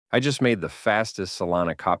I just made the fastest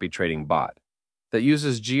Solana copy trading bot that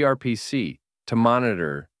uses gRPC to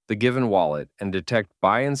monitor the given wallet and detect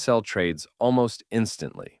buy and sell trades almost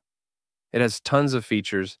instantly. It has tons of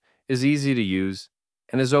features, is easy to use,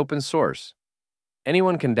 and is open source.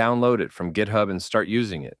 Anyone can download it from GitHub and start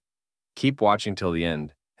using it. Keep watching till the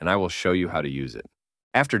end, and I will show you how to use it.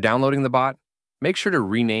 After downloading the bot, make sure to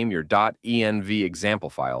rename your .env example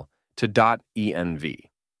file to .env.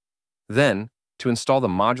 Then, to install the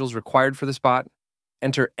modules required for this bot,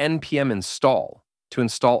 enter npm install to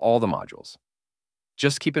install all the modules.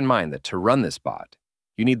 Just keep in mind that to run this bot,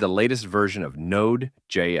 you need the latest version of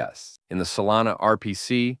Node.js. In the Solana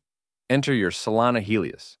RPC, enter your Solana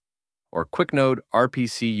Helios or QuickNode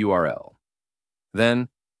RPC URL. Then,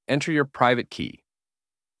 enter your private key.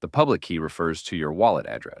 The public key refers to your wallet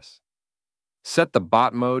address. Set the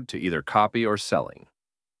bot mode to either copy or selling.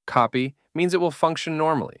 Copy means it will function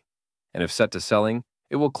normally, and if set to selling,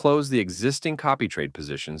 it will close the existing copy trade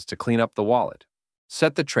positions to clean up the wallet.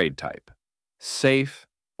 Set the trade type, safe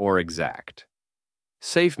or exact.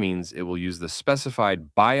 Safe means it will use the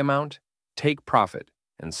specified buy amount, take profit,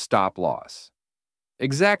 and stop loss.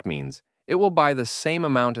 Exact means it will buy the same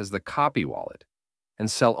amount as the copy wallet and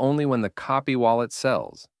sell only when the copy wallet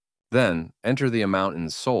sells. Then, enter the amount in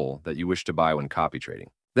SOL that you wish to buy when copy trading.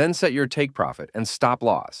 Then set your take profit and stop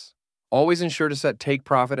loss. Always ensure to set take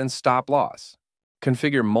profit and stop loss.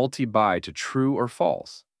 Configure multi-buy to true or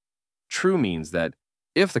false. True means that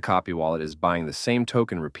if the copy wallet is buying the same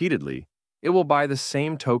token repeatedly, it will buy the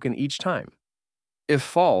same token each time. If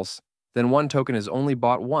false, then one token is only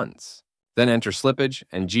bought once. Then enter slippage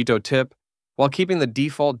and JITO tip. While keeping the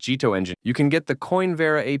default JITO engine, you can get the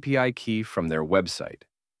Coinvera API key from their website.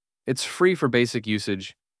 It's free for basic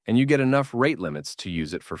usage, and you get enough rate limits to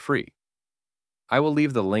use it for free. I will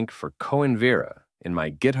leave the link for Coinvera in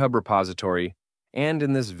my GitHub repository and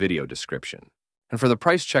in this video description. And for the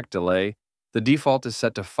price check delay, the default is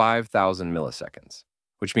set to 5,000 milliseconds,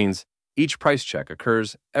 which means each price check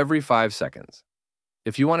occurs every 5 seconds.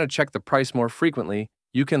 If you want to check the price more frequently,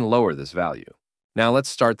 you can lower this value. Now let's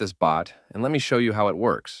start this bot, and let me show you how it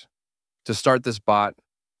works. To start this bot,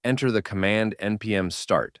 enter the command npm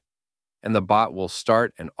start, and the bot will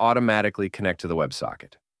start and automatically connect to the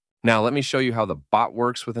WebSocket. Now let me show you how the bot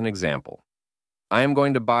works with an example. I am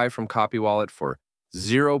going to buy from Copy Wallet for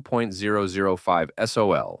 0.005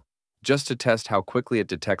 SOL just to test how quickly it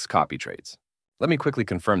detects copy trades. Let me quickly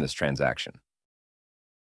confirm this transaction.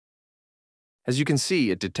 As you can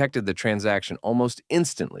see, it detected the transaction almost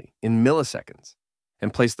instantly, in milliseconds,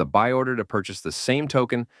 and placed the buy order to purchase the same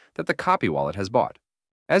token that the Copy Wallet has bought.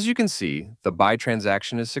 As you can see, the buy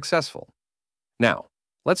transaction is successful. Now,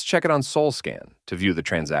 let's check it on SolScan to view the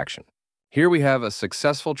transaction. Here we have a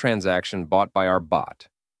successful transaction bought by our bot,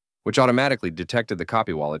 which automatically detected the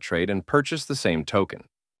Copy Wallet trade and purchased the same token.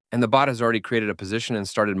 And the bot has already created a position and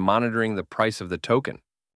started monitoring the price of the token.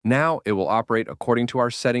 Now it will operate according to our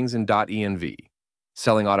settings in .env,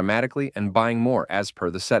 selling automatically and buying more as per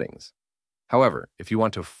the settings. However, if you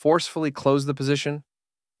want to forcefully close the position,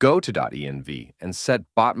 go to .env and set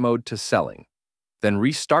bot mode to selling. Then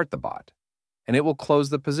restart the bot, and it will close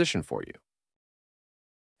the position for you.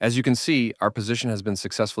 As you can see, our position has been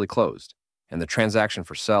successfully closed, and the transaction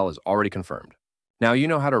for sell is already confirmed. Now you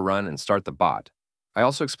know how to run and start the bot. I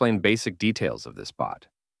also explained basic details of this bot.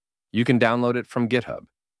 You can download it from GitHub.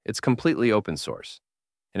 It's completely open source.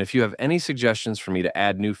 And if you have any suggestions for me to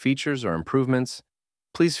add new features or improvements,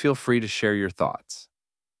 please feel free to share your thoughts.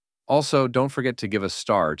 Also, don't forget to give a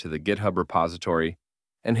star to the GitHub repository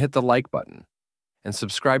and hit the like button, and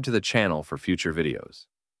subscribe to the channel for future videos.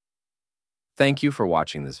 Thank you for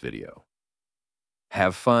watching this video.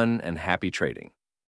 Have fun and happy trading.